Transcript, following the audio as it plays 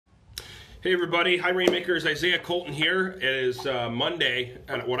Hey everybody, hi Rainmakers, Isaiah Colton here. It is Monday,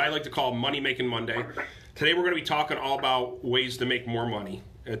 and what I like to call Money Making Monday. Today we're going to be talking all about ways to make more money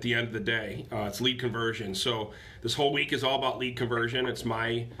at the end of the day. It's lead conversion. So this whole week is all about lead conversion. It's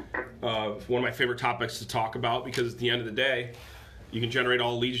one of my favorite topics to talk about because at the end of the day, you can generate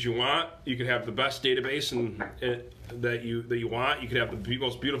all the leads you want. You can have the best database that you want. You can have the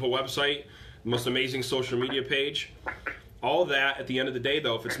most beautiful website, the most amazing social media page. All of that at the end of the day,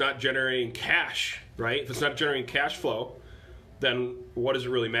 though, if it's not generating cash, right? If it's not generating cash flow, then what does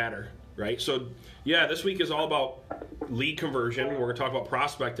it really matter, right? So, yeah, this week is all about lead conversion. We're going to talk about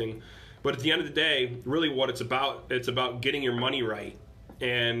prospecting. But at the end of the day, really what it's about getting your money right.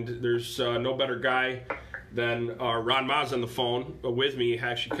 And there's no better guy than Ron Maz on the phone with me,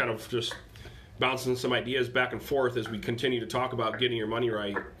 actually kind of just bouncing some ideas back and forth as we continue to talk about getting your money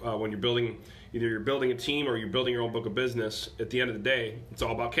right when you're building. Either you're building a team or you're building your own book of business. At the end of the day, it's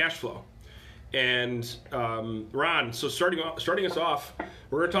all about cash flow. And Ron, so starting us off,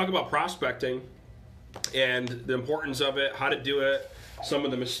 we're going to talk about prospecting and the importance of it, how to do it, some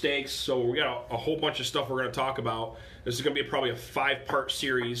of the mistakes. So we got a whole bunch of stuff we're going to talk about. This is going to be probably a 5-part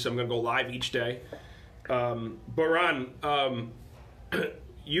series. I'm going to go live each day. But Ron,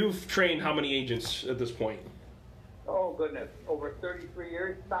 you've trained how many agents at this point? Oh, goodness. Over 33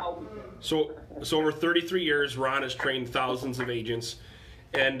 years, thousands. So over 33 years, Ron has trained thousands of agents.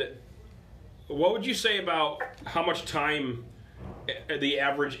 And what would you say about how much time the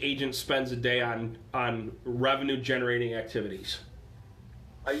average agent spends a day on revenue-generating activities?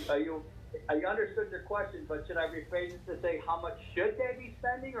 I understood your question, but should I rephrase it to say how much should they be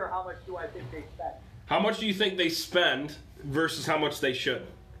spending or how much do I think they spend? How much do you think they spend versus how much they should?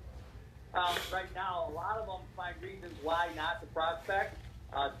 Right now, a lot of them find reasons why not to prospect.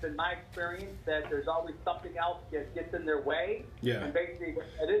 It's been my experience that there's always something else that gets in their way. Yeah. And basically what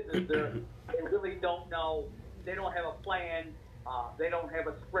it is they really don't know, they don't have a plan, they don't have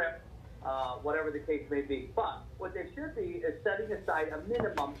a script, whatever the case may be. But what they should be is setting aside a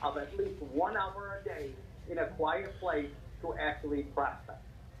minimum of at least 1 hour a day in a quiet place to actually prospect.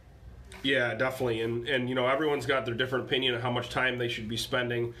 Yeah, definitely. And you know, everyone's got their different opinion of how much time they should be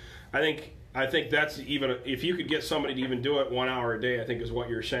spending. I think that's even if you could get somebody to even do it 1 hour a day, I think is what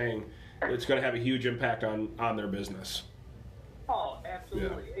you're saying. It's going to have a huge impact on their business. Oh,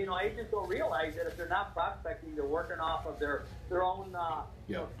 absolutely. Yeah. You know, agents don't realize that if they're not prospecting, they're working off of their own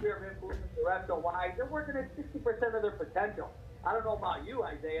sphere of influence, their SOI. They're working at 60% of their potential. I don't know about you,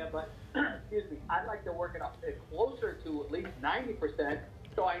 Isaiah, but excuse me, I'd like to work it up closer to at least 90%,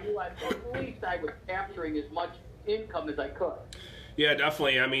 so I knew at least I was capturing as much income as I could. Yeah,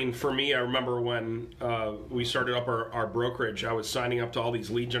 definitely. I mean, for me, I remember when we started up our brokerage, I was signing up to all these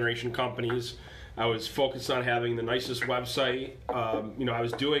lead generation companies. I was focused on having the nicest website. I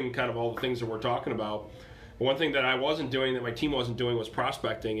was doing kind of all the things that we're talking about. But one thing that I wasn't doing, that my team wasn't doing, was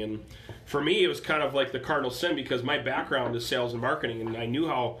prospecting. And for me, it was kind of like the cardinal sin because my background is sales and marketing, and I knew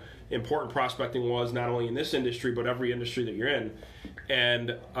how important prospecting was, not only in this industry, but every industry that you're in.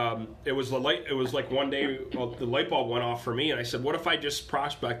 And it was like one day the light bulb went off for me, and I said, what if I just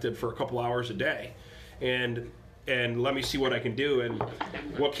prospected for a couple hours a day and let me see what I can do? And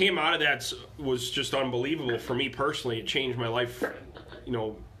what came out of that was just unbelievable for me personally. It changed my life,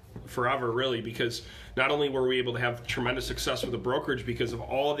 forever, really, because not only were we able to have tremendous success with the brokerage because of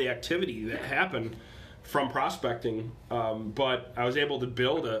all of the activity that happened from prospecting, but I was able to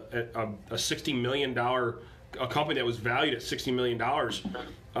build a $60 million a company that was valued at $60 million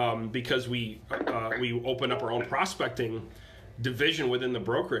because we opened up our own prospecting division within the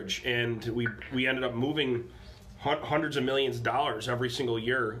brokerage, and we ended up moving hundreds of millions of dollars every single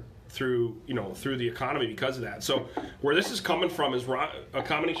year through the economy because of that. So where this is coming from is a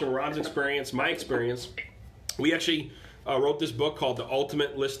combination of Ron's experience, my experience. We actually wrote this book called The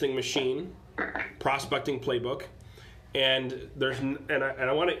Ultimate Listing Machine, Prospecting Playbook, and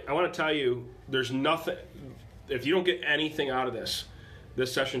I want to tell you, there's nothing. If you don't get anything out of this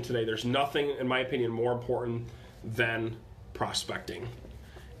session today, there's nothing, in my opinion, more important than prospecting.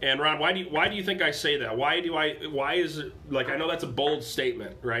 And Ron, why do you think I say that? Why is it, like, I know that's a bold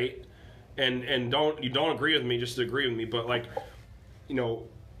statement, right? And don't agree with me just to agree with me, but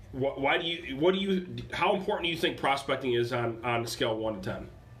how important do you think prospecting is on a scale of 1 to 10?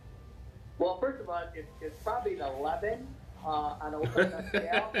 Well, first of all, it's probably an 11 on a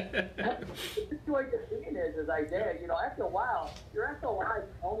scale. The situation being is Isaiah, after a while, your SOI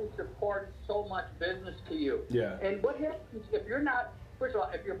only supports so much business to you. Yeah. And what happens if you're not first of all,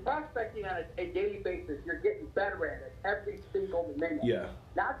 if you're prospecting on a daily basis, you're getting better at it every single minute. Yeah.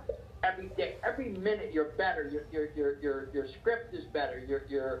 Not every day. Every minute you're better. Your script is better.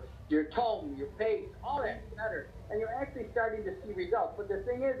 Your tone, your pace, all that's better. And you're actually starting to see results. But the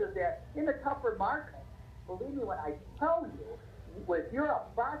thing is that in a tougher market, believe me when I tell you, if you're a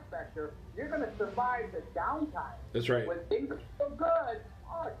prospector, you're going to survive the downtime. That's right. When things are so good,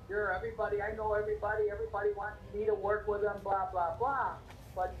 oh, sure, I know everybody wants me to work with them, blah, blah, blah.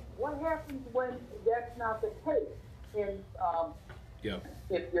 But what happens when that's not the case? And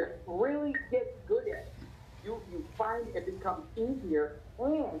if you really get good at it, you find it becomes easier,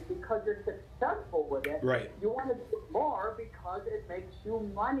 and because you're successful with it, right, you want to do more because it makes you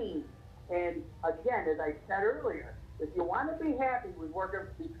money. And again, as I said earlier, if you want to be happy with working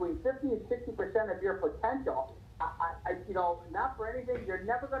between 50 and 60% of your potential, not for anything, you're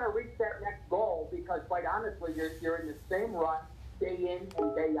never going to reach that next goal because, quite honestly, you're in the same rut day in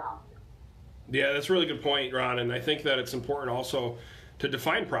and day out. Yeah, that's a really good point, Ron, and I think that it's important also to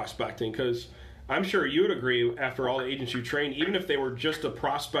define prospecting because I'm sure you would agree after all the agents you trained, even if they were just to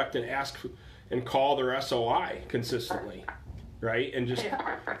prospect and ask and call their SOI consistently, right? And just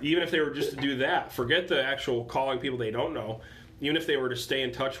even if they were just to do that, forget the actual calling people they don't know. Even if they were to stay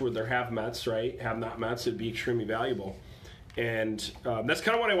in touch with their have-mets, right, have-not-mets, it'd be extremely valuable. And that's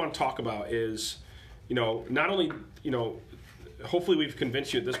kind of what I want to talk about is, not only, hopefully we've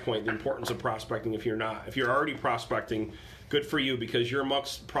convinced you at this point the importance of prospecting if you're not. If you're already prospecting, good for you because you're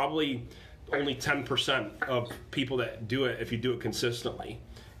amongst probably only 10% of people that do it if you do it consistently.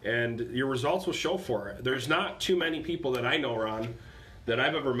 And your results will show for it. There's not too many people that I know, Ron, that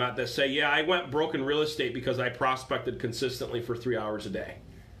I've ever met that say, yeah, I went broke in real estate because I prospected consistently for 3 hours a day,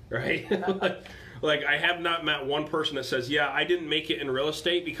 right? like I have not met one person that says, yeah, I didn't make it in real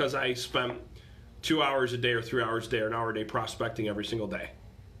estate because I spent 2 hours a day or 3 hours a day or an hour a day prospecting every single day.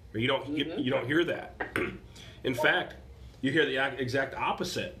 Or you don't hear that. In fact, you hear the exact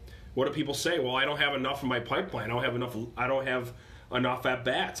opposite. What do people say? Well, I don't have enough in my pipeline. I don't have enough at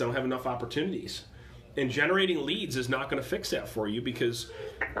bats. I don't have enough opportunities. And generating leads is not going to fix that for you because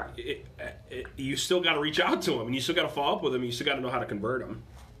you still got to reach out to them and you still got to follow up with them. You still got to know how to convert them.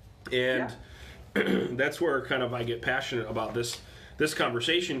 And that's where kind of I get passionate about this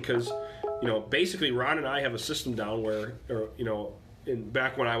conversation because, basically Ron and I have a system down where,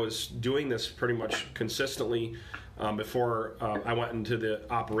 back when I was doing this pretty much consistently before I went into the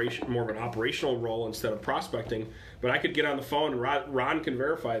more of an operational role instead of prospecting. But I could get on the phone, and Ron can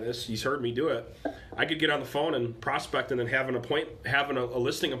verify this. He's heard me do it. I could get on the phone and prospect and then have a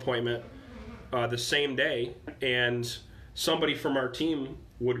listing appointment the same day, and somebody from our team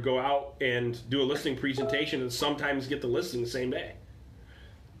would go out and do a listing presentation and sometimes get the listing the same day.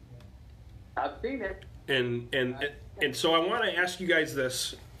 I've seen it. And so I want to ask you guys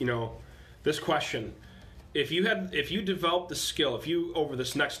this, this question. If you developed the skill, if you over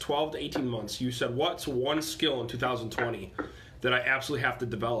this next 12 to 18 months, you said, what's one skill in 2020 that I absolutely have to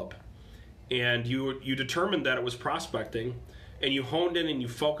develop? And you determined that it was prospecting, and you honed in and you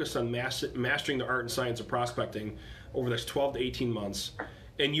focused on mastering the art and science of prospecting over the next 12 to 18 months,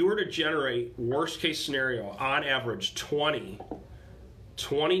 and you were to generate, worst case scenario, on average 20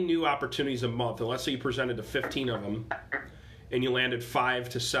 new opportunities a month, and let's say you presented to 15 of them, and you landed 5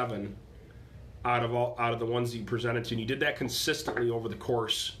 to 7 out of the ones that you presented to, and you did that consistently over the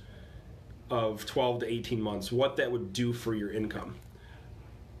course of 12 to 18 months, what that would do for your income.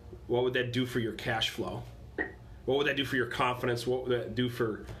 What would that do for your cash flow? What would that do for your confidence? What would that do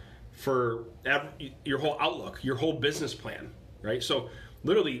for your whole outlook, your whole business plan, right? So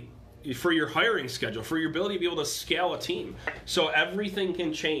literally for your hiring schedule, for your ability to be able to scale a team. So everything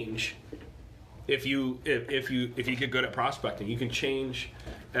can change if you get good at prospecting. You can change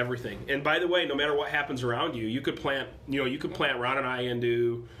everything. And by the way, no matter what happens around you, you could plant Ron and I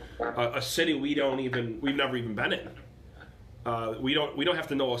into a city we've never even been in. We don't have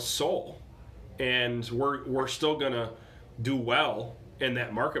to know a soul, and we're still gonna do well in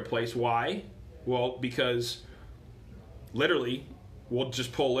that marketplace. Why? Well, because literally we'll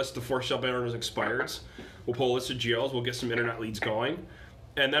just pull a list of for sale by owners expireds. We'll pull a list of GLs. We'll get some internet leads going,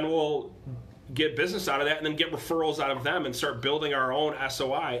 and then we'll get business out of that, and then get referrals out of them, and start building our own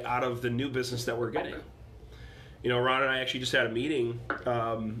SOI out of the new business that we're getting. Ron and I actually just had a meeting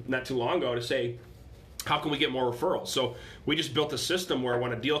not too long ago to say, how can we get more referrals? So we just built a system where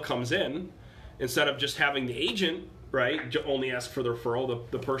when a deal comes in, instead of just having the agent, right, only ask for the referral,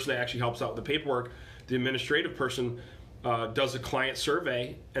 the person that actually helps out with the paperwork, the administrative person does a client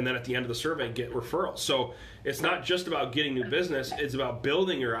survey, and then at the end of the survey get referrals. So it's not just about getting new business, it's about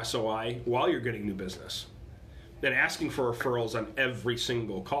building your SOI while you're getting new business. and asking for referrals on every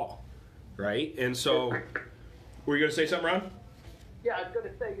single call, right? And so, were you going to say something, Ron? Yeah, I was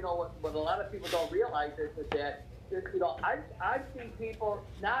going to say, you know, what a lot of people don't realize is that, you know, I've seen people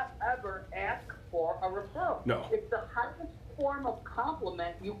not ever ask for a referral. No. It's the highest form of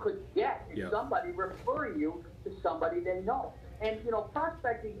compliment you could get if somebody referring you to somebody they know. And, you know,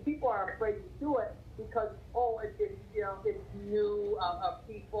 prospecting, people are afraid to do it because, it's you know, it's new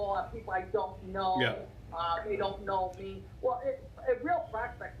people I don't know. Yeah. They don't know me. Well, real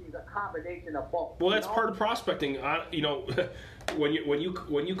prospecting is a combination of both. Well, that's part of prospecting. You know, when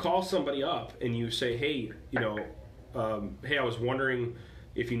you call somebody up and you say, hey, you know, hey, I was wondering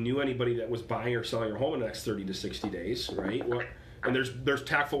if you knew anybody that was buying or selling your home in the next 30 to 60 days, right? Well, and there's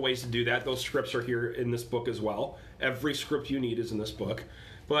tactful ways to do that. Those scripts are here in this book as well. Every script you need is in this book.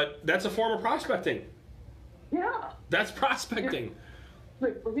 But that's a form of prospecting. Yeah. That's prospecting.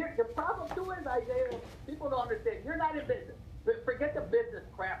 The problem too is, Isaiah, people don't understand. You're not in business. Forget the business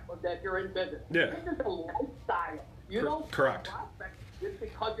crap that you're in business. Yeah. This is a lifestyle. You don't prospect just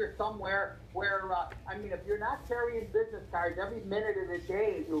because you're somewhere where, I mean, if you're not carrying business cards every minute of the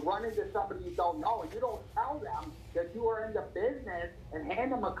day, you run into somebody you don't know, and you don't tell them that you are in the business and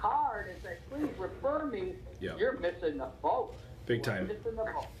hand them a card and say, please refer me, you're missing the boat. Big time. You're missing the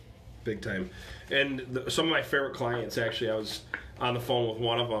boat. Big time. And some of my favorite clients, actually, I was on the phone with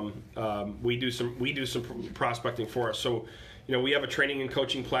one of them. We do some prospecting for us. So, you know, we have a training and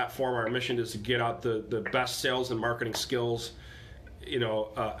coaching platform. Our mission is to get out the best sales and marketing skills, you know,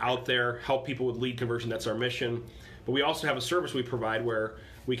 out there, help people with lead conversion. That's our mission. But we also have a service we provide where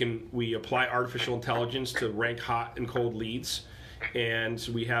we apply artificial intelligence to rank hot and cold leads. And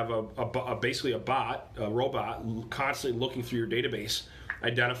we have basically a robot constantly looking through your database,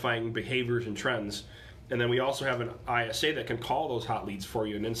 identifying behaviors and trends. And then we also have an ISA that can call those hot leads for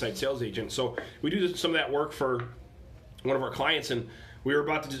you, an inside sales agent. So we do some of that work for one of our clients, and we were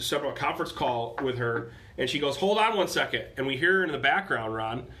about to set up a conference call with her, and she goes, hold on one second. And we hear her in the background,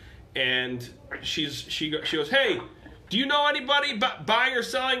 Ron, and she goes, hey, do you know anybody buying or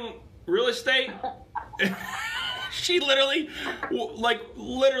selling real estate? She literally,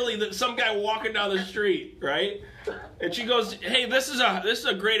 some guy walking down the street, right? And she goes, hey, this is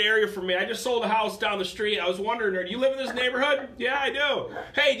a great area for me. I just sold a house down the street. I was wondering, do you live in this neighborhood? Yeah, I do.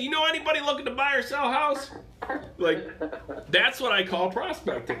 Hey, do you know anybody looking to buy or sell a house? Like, that's what I call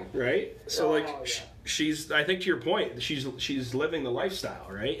prospecting, right? So, she's, I think to your point, she's living the lifestyle,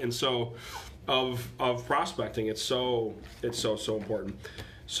 right? And so, of prospecting, it's so important.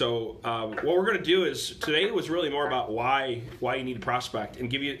 So what we're going to do is, today was really more about why you need to prospect and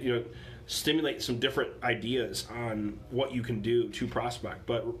give you, stimulate some different ideas on what you can do to prospect.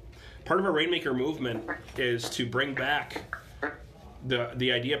 But part of our Rainmaker movement is to bring back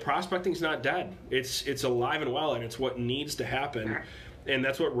the idea prospecting is not dead. It's alive and well, and it's what needs to happen. And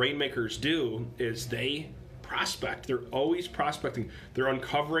that's what Rainmakers do, is they prospect. They're always prospecting. They're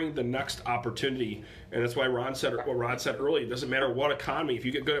uncovering the next opportunity. And that's why Ron said earlier, it doesn't matter what economy. If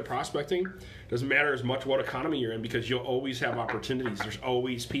you get good at prospecting, it doesn't matter as much what economy you're in, because you'll always have opportunities. There's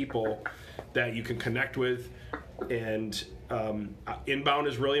always people that you can connect with. And inbound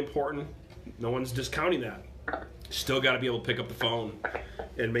is really important. No one's discounting that. Still got to be able to pick up the phone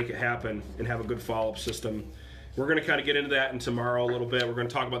and make it happen and have a good follow-up system. We're going to kind of get into that in tomorrow a little bit. We're going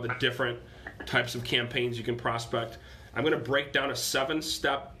to talk about the different types of campaigns you can prospect. I'm going to break down a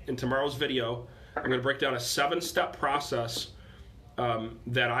 7-step in tomorrow's video. I'm going to break down a 7-step process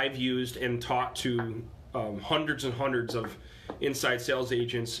that I've used and taught to hundreds and hundreds of inside sales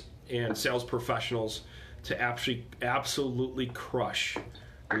agents and sales professionals to absolutely crush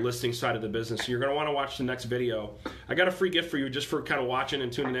the listing side of the business. So you're going to want to watch the next video. I got a free gift for you just for kind of watching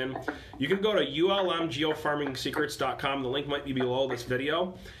and tuning in. You can go to ulmgeofarmingsecrets.com. The link might be below this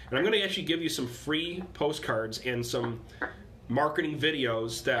video. And I'm going to actually give you some free postcards and some marketing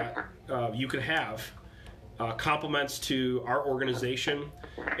videos that you can have, compliments to our organization.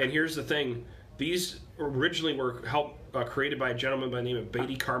 And here's the thing. These originally were created by a gentleman by the name of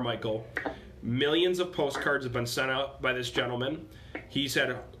Beatty Carmichael. Millions of postcards have been sent out by this gentleman. He's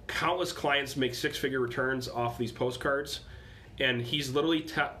had countless clients make 6-figure returns off these postcards, and he's literally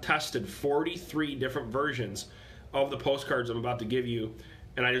tested 43 different versions of the postcards I'm about to give you,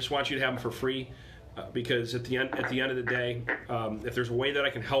 and I just want you to have them for free because at the end of the day, if there's a way that I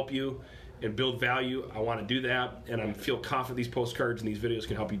can help you and build value, I want to do that, and I feel confident these postcards and these videos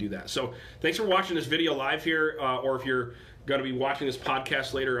can help you do that. So thanks for watching this video live here, or if you're going to be watching this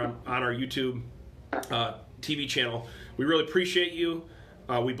podcast later on our YouTube TV channel. We really appreciate you.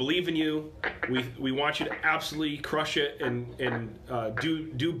 We believe in you. We want you to absolutely crush it and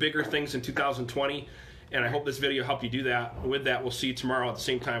do bigger things in 2020. And I hope this video helped you do that. With that, we'll see you tomorrow at the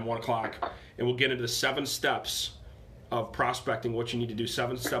same time, 1 o'clock, and we'll get into the 7 steps of prospecting, what you need to do,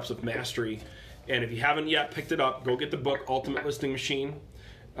 7 steps of mastery. And if you haven't yet picked it up, go get the book, Ultimate Listing Machine,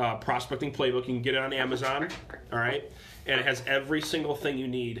 Prospecting Playbook. You can get it on Amazon, all right? And it has every single thing you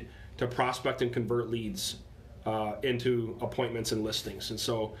need to prospect and convert leads into appointments and listings. And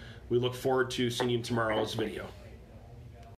so we look forward to seeing you in tomorrow's video.